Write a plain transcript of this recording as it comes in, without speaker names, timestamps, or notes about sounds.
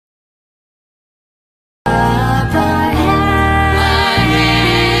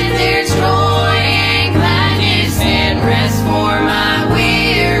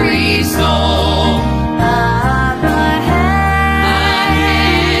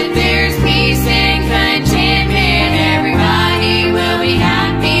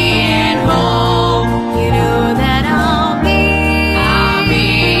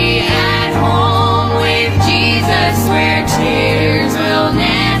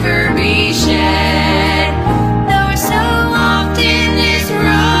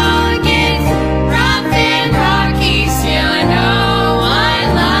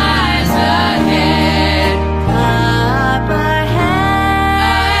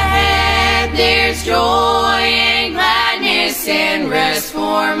there's joy and gladness and rest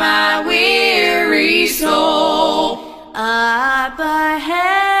for my weary soul. Up ahead,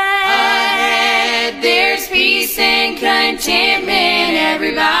 there's peace and contentment.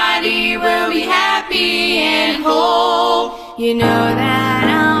 Everybody will be happy and whole. You know that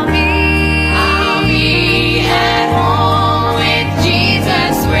I'll be at home with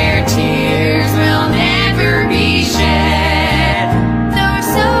Jesus, where tears will never be shed. Though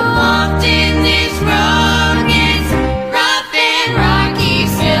so often this road gets rough and rocky,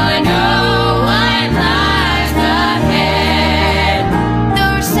 still I know what lies ahead.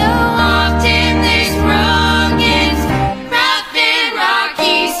 Though so often this road gets rough and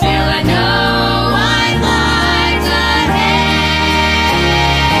rocky, still I know what lies ahead.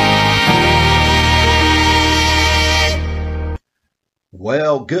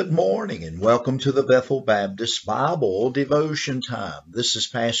 Well, good morning and welcome to the Bethel Baptist Bible Devotion Time. This is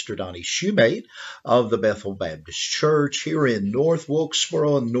Pastor Donnie Shoemate of the Bethel Baptist Church here in North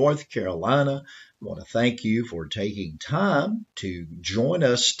Wilkesboro, North Carolina. I want to thank you for taking time to join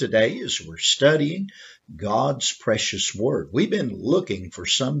us today as we're studying God's precious word. We've been looking for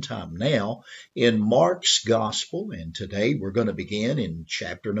some time now in Mark's gospel, and today we're going to begin in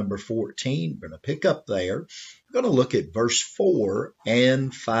chapter number 14. We're going to pick up there. We're going to look at verse 4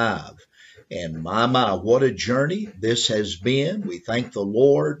 and 5. And my, what a journey this has been. We thank the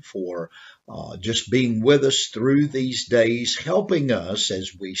Lord for just being with us through these days, helping us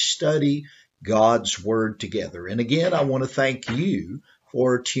as we study God's word together. And again, I want to thank you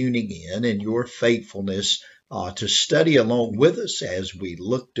for tuning in and your faithfulness to study along with us as we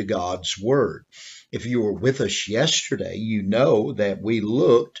look to God's word. If you were with us yesterday, you know that we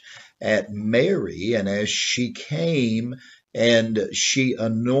looked at Mary, and as she came and she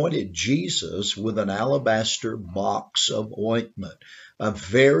anointed Jesus with an alabaster box of ointment, a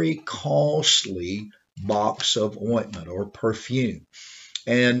very costly box of ointment or perfume.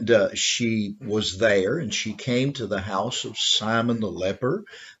 And she was there, and she came to the house of Simon the leper.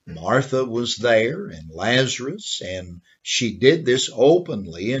 Martha was there, and Lazarus, and she did this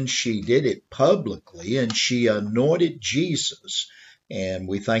openly, and she did it publicly, and she anointed Jesus. And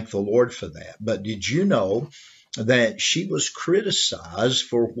we thank the Lord for that. But did you know that she was criticized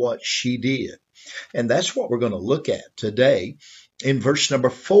for what she did? And that's what we're going to look at today in verse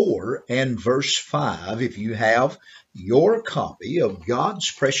number 4 and verse 5. If you have your copy of God's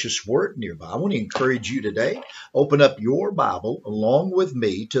precious word nearby, I want to encourage you today, open up your Bible along with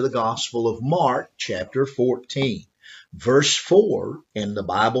me to the Gospel of Mark, chapter 14, verse 4, and the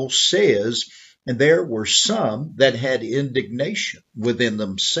Bible says, "And there were some that had indignation within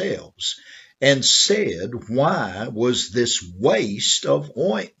themselves, and said, Why was this waste of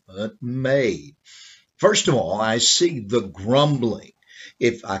ointment made?" First of all, I see the grumbling,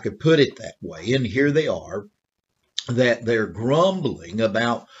 if I could put it that way, and here they are, that they're grumbling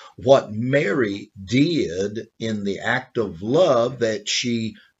about what Mary did in the act of love, that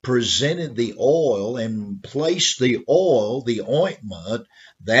she presented the oil and placed the oil, the ointment,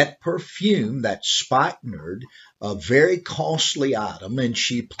 that perfume, that spikenard, a very costly item, and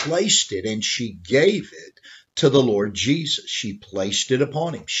she placed it and she gave it to the Lord Jesus. She placed it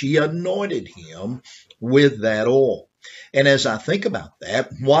upon him. She anointed him with that oil. And as I think about that,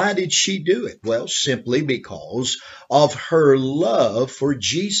 why did she do it? Well, simply because of her love for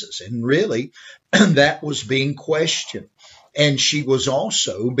Jesus. And really, that was being questioned. And she was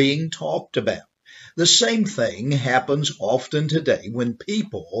also being talked about. The same thing happens often today when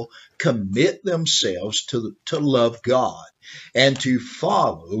people commit themselves to love God and to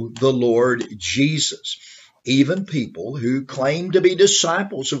follow the Lord Jesus. Even people who claim to be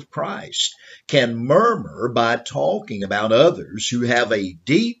disciples of Christ can murmur by talking about others who have a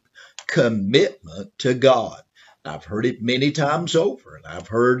deep commitment to God. I've heard it many times over, and I've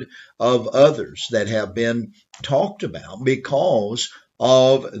heard of others that have been talked about because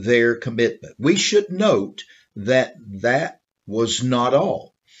of their commitment. We should note that that was not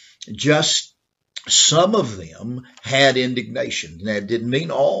all. Just some of them had indignation. That didn't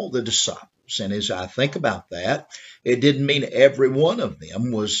mean all the disciples. And as I think about that, it didn't mean every one of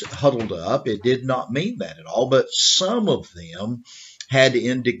them was huddled up. It did not mean that at all. But some of them had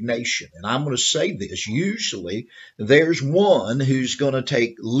indignation. And I'm going to say this. Usually there's one who's going to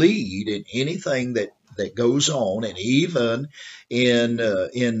take lead in anything that goes on, and even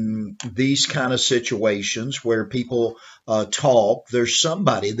in these kind of situations where people talk, there's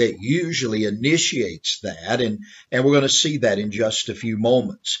somebody that usually initiates that, and we're going to see that in just a few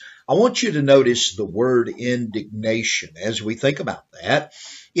moments. I want you to notice the word indignation. As we think about that,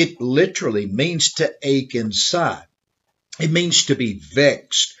 it literally means to ache inside. It means to be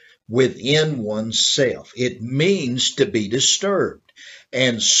vexed within oneself. It means to be disturbed.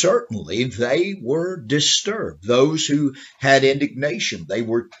 And certainly they were disturbed. Those who had indignation, they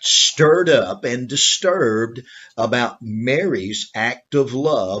were stirred up and disturbed about Mary's act of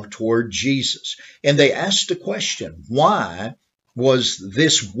love toward Jesus. And they asked the question, why was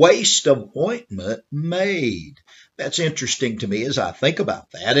this waste of ointment made? That's interesting to me as I think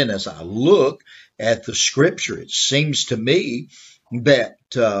about that. And as I look at the scripture, it seems to me that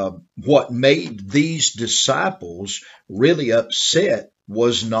what made these disciples really upset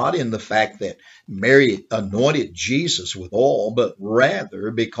was not in the fact that Mary anointed Jesus with oil, but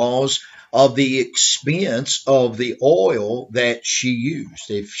rather because of the expense of the oil that she used.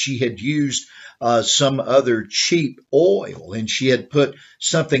 If she had used some other cheap oil and she had put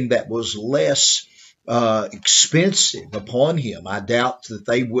something that was less expensive upon him, I doubt that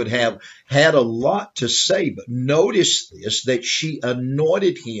they would have had a lot to say. But notice this, that she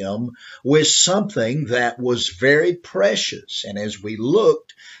anointed him with something that was very precious. And as we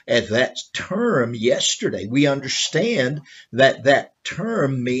looked at that term yesterday, we understand that that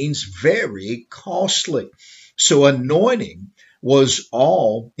term means very costly. So anointing was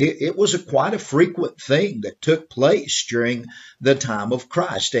it was quite a frequent thing that took place during the time of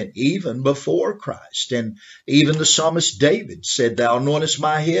Christ and even before Christ. And even the psalmist David said, "Thou anointest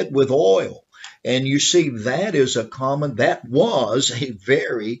my head with oil." And you see, that was a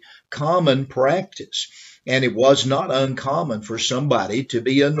very common practice. And it was not uncommon for somebody to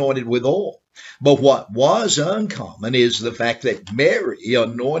be anointed with oil. But what was uncommon is the fact that Mary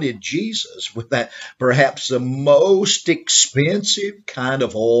anointed Jesus with that perhaps the most expensive kind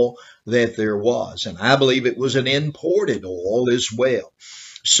of oil that there was. And I believe it was an imported oil as well.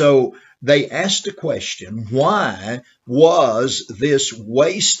 So they asked the question, why was this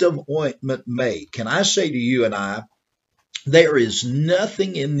waste of ointment made? Can I say to you and I, there is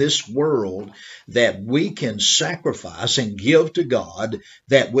nothing in this world that we can sacrifice and give to God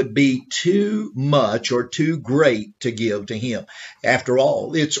that would be too much or too great to give to Him. After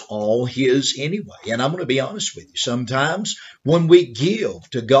all, it's all His anyway. And I'm going to be honest with you. Sometimes when we give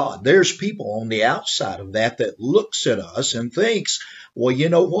to God, there's people on the outside of that looks at us and thinks, well, you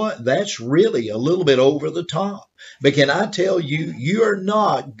know what? That's really a little bit over the top. But can I tell you, you're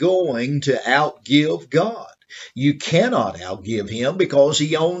not going to outgive God. You cannot outgive Him because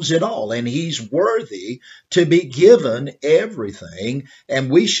He owns it all and He's worthy to be given everything, and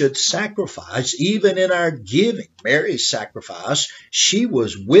we should sacrifice even in our giving. Mary's sacrifice, she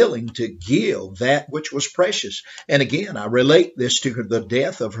was willing to give that which was precious. And again, I relate this to the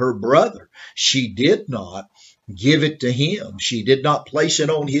death of her brother. She did not give it to him. She did not place it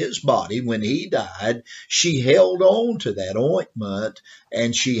on his body when he died. She held on to that ointment,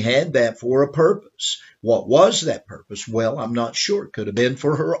 and she had that for a purpose. What was that purpose? Well, I'm not sure. It could have been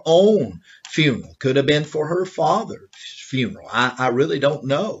for her own funeral. Could have been for her father's funeral. I really don't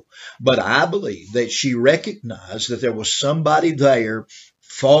know. But I believe that she recognized that there was somebody there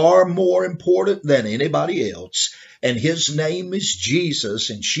far more important than anybody else, and his name is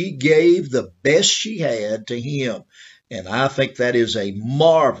Jesus, and she gave the best she had to him. And I think that is a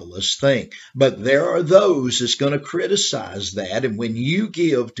marvelous thing. But there are those that's going to criticize that. And when you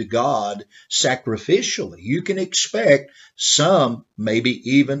give to God sacrificially, you can expect some, maybe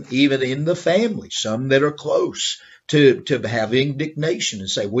even in the family, some that are close to have indignation and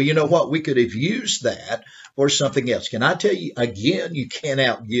say, well, you know what? We could have used that for something else. Can I tell you again, you can't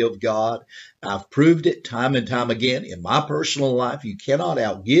outgive God. I've proved it time and time again in my personal life. You cannot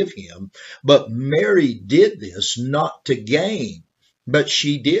outgive Him. But Mary did this not to gain, but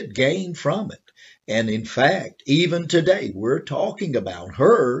she did gain from it. And in fact, even today, we're talking about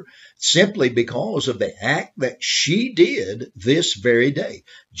her simply because of the act that she did this very day.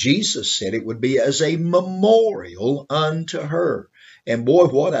 Jesus said it would be as a memorial unto her. And boy,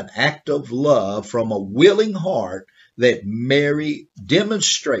 what an act of love from a willing heart that Mary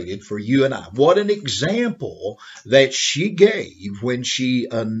demonstrated for you and I. What an example that she gave when she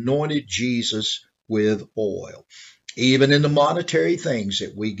anointed Jesus with oil. Even in the monetary things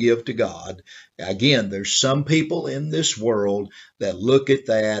that we give to God, again, there's some people in this world that look at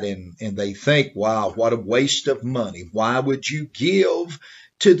that and they think, wow, what a waste of money. Why would you give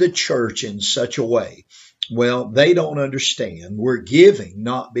to the church in such a way? Well, they don't understand. We're giving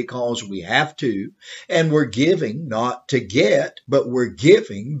not because we have to, and we're giving not to get, but we're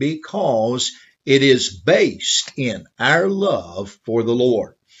giving because it is based in our love for the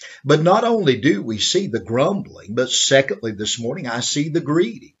Lord. But not only do we see the grumbling, but secondly, this morning, I see the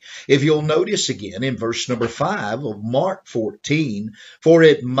greedy. If you'll notice again in verse number 5 of Mark 14, for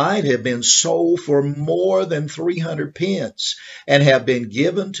it might have been sold for more than 300 pence and have been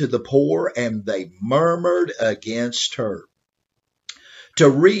given to the poor, and they murmured against her. To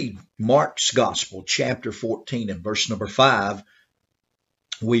read Mark's Gospel, chapter 14 and verse number 5,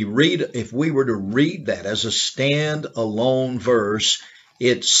 if we were to read that as a stand-alone verse,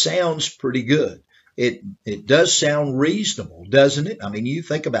 it sounds pretty good. It does sound reasonable, doesn't it? I mean, you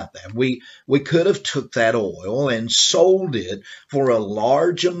think about that. We could have took that oil and sold it for a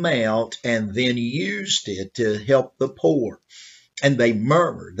large amount and then used it to help the poor. And they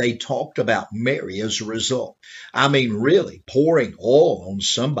murmured. They talked about Mary as a result. I mean, really, pouring oil on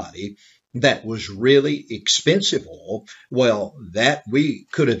somebody that was really expensive oil, well, that we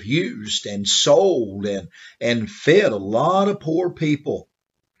could have used and sold and fed a lot of poor people.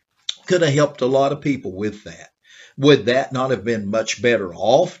 Could have helped a lot of people with that. Would that not have been much better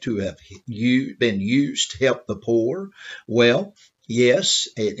off to have been used to help the poor? Well, yes,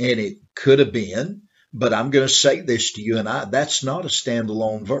 and it could have been, but I'm going to say this to you and I, that's not a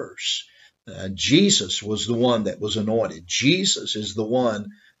standalone verse. Jesus was the one that was anointed. Jesus is the one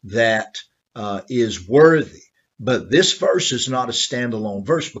that is worthy. But this verse is not a standalone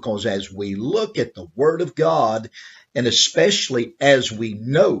verse, because as we look at the Word of God, and especially as we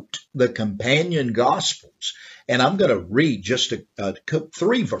note the companion Gospels, and I'm going to read just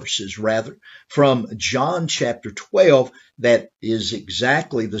three verses rather from John chapter 12 that is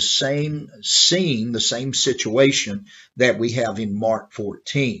exactly the same scene, the same situation that we have in Mark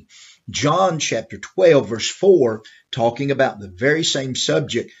 14. John chapter 12 verse 4, talking about the very same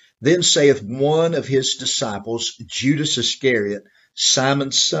subject. Then saith one of his disciples, Judas Iscariot,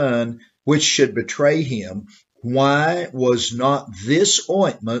 Simon's son, which should betray him, why was not this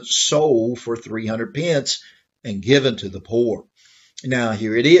ointment sold for 300 pence and given to the poor? Now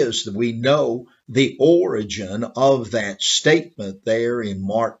here it is that we know the origin of that statement there in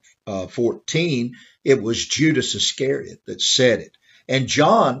Mark 14. It was Judas Iscariot that said it. And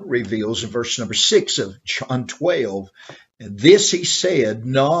John reveals in verse number 6 of John 12, this he said,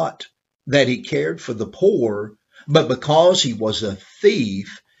 not that he cared for the poor, but because he was a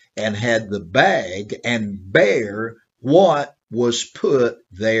thief and had the bag and bare what was put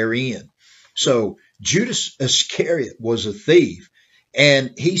therein. So Judas Iscariot was a thief,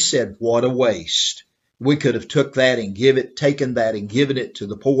 and he said, what a waste. We could have taken that and given it to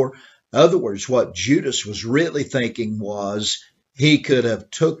the poor. In other words, what Judas was really thinking was he could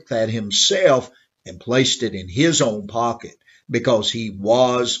have took that himself and placed it in his own pocket, because he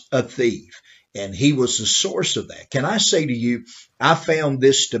was a thief and he was the source of that. Can I say to you, I found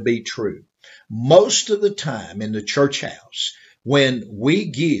this to be true. Most of the time in the church house, when we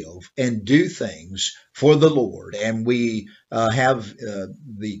give and do things for the Lord, and we have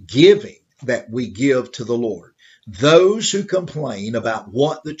the giving that we give to the Lord, those who complain about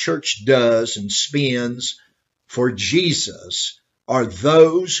what the church does and spends for Jesus are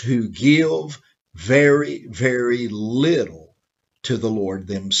those who give very, very little to the Lord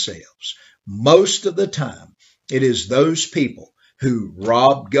themselves. Most of the time, it is those people who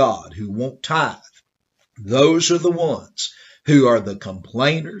rob God, who won't tithe. Those are the ones who are the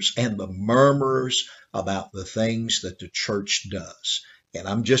complainers and the murmurers about the things that the church does. And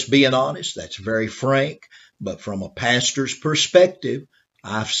I'm just being honest, that's very frank, but from a pastor's perspective,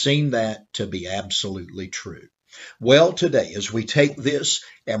 I've seen that to be absolutely true. Well, today, as we take this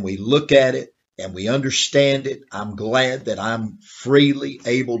and we look at it and we understand it, I'm glad that I'm freely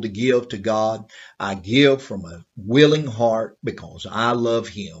able to give to God. I give from a willing heart because I love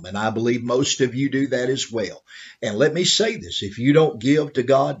Him, and I believe most of you do that as well. And let me say this, if you don't give to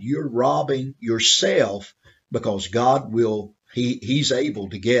God, you're robbing yourself, because God will, He's able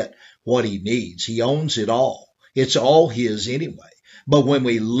to get what He needs. He owns it all. It's all His anyway. But when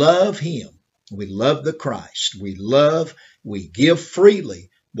we love Him, we love the Christ, we give freely,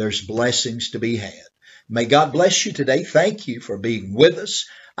 there's blessings to be had. May God bless you today. Thank you for being with us.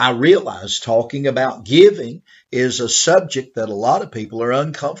 I realize talking about giving is a subject that a lot of people are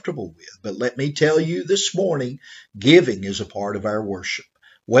uncomfortable with. But let me tell you this morning, giving is a part of our worship.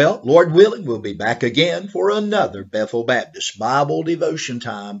 Well, Lord willing, we'll be back again for another Bethel Baptist Bible devotion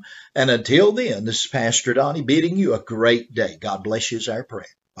time. And until then, this is Pastor Donnie bidding you a great day. God bless you is our prayer.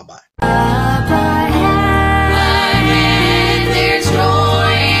 Bye-bye. There's joy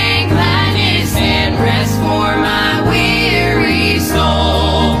and gladness and rest for my weary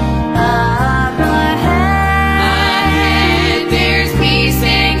soul. Up ahead, there's peace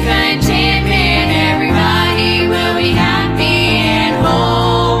and contentment. Everybody will be happy and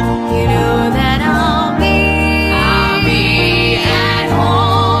whole.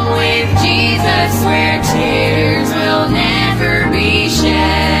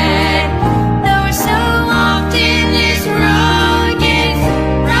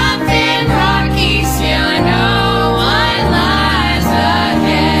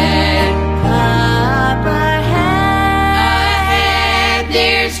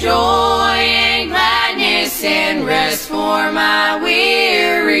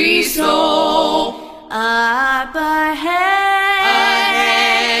 soul. Up ahead,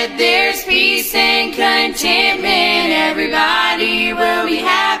 there's peace and contentment. Everybody will be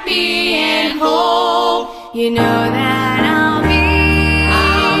happy and whole. You know that